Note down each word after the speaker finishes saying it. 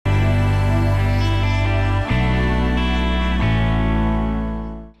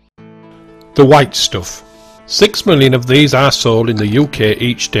The white stuff. 6 million of these are sold in the UK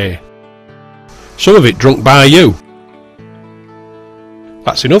each day. Some of it drunk by you.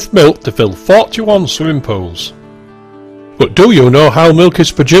 That's enough milk to fill 41 swimming pools. But do you know how milk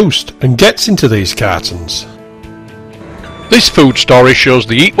is produced and gets into these cartons? This food story shows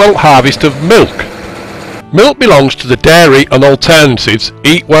the Eat Well harvest of milk. Milk belongs to the Dairy and Alternatives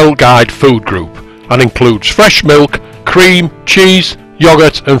Eat Well Guide food group and includes fresh milk, cream, cheese,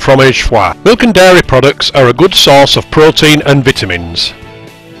 yoghurt and fromage foie. Milk and dairy products are a good source of protein and vitamins.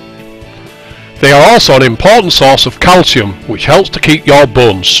 They are also an important source of calcium, which helps to keep your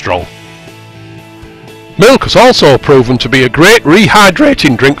bones strong. Milk has also proven to be a great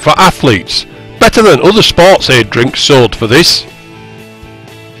rehydrating drink for athletes, better than other sports aid drinks sold for this.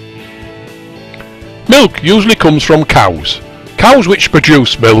 Milk usually comes from cows. Cows which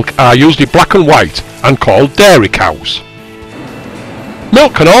produce milk are usually black and white and called dairy cows.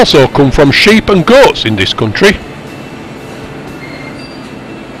 Milk can also come from sheep and goats in this country.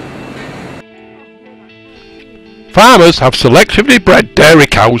 Farmers have selectively bred dairy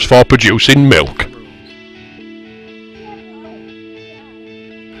cows for producing milk.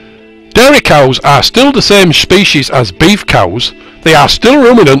 Dairy cows are still the same species as beef cows. They are still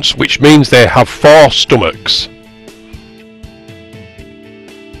ruminants, which means they have 4 stomachs.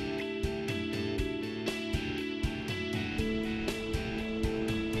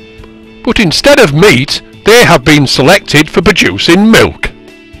 But instead of meat, they have been selected for producing milk.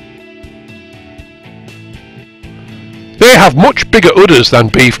 They have much bigger udders than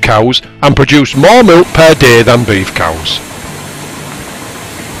beef cows and produce more milk per day than beef cows.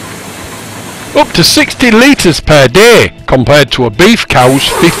 Up to 60 litres per day compared to a beef cow's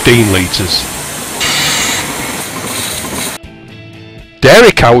 15 litres.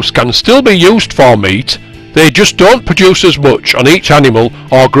 Dairy cows can still be used for meat, they just don't produce as much on each animal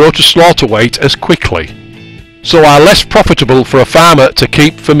or grow to slaughter weight as quickly, so are less profitable for a farmer to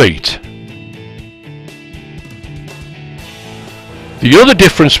keep for meat. The other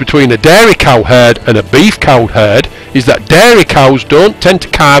difference between a dairy cow herd and a beef cow herd is that dairy cows don't tend to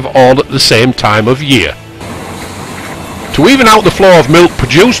calve all at the same time of year. To even out the flow of milk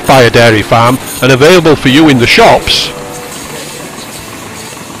produced by a dairy farm and available for you in the shops,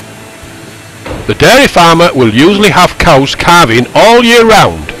 the dairy farmer will usually have cows calving all year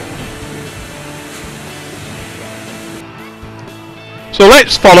round. So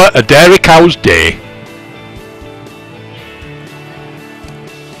let's follow a dairy cow's day.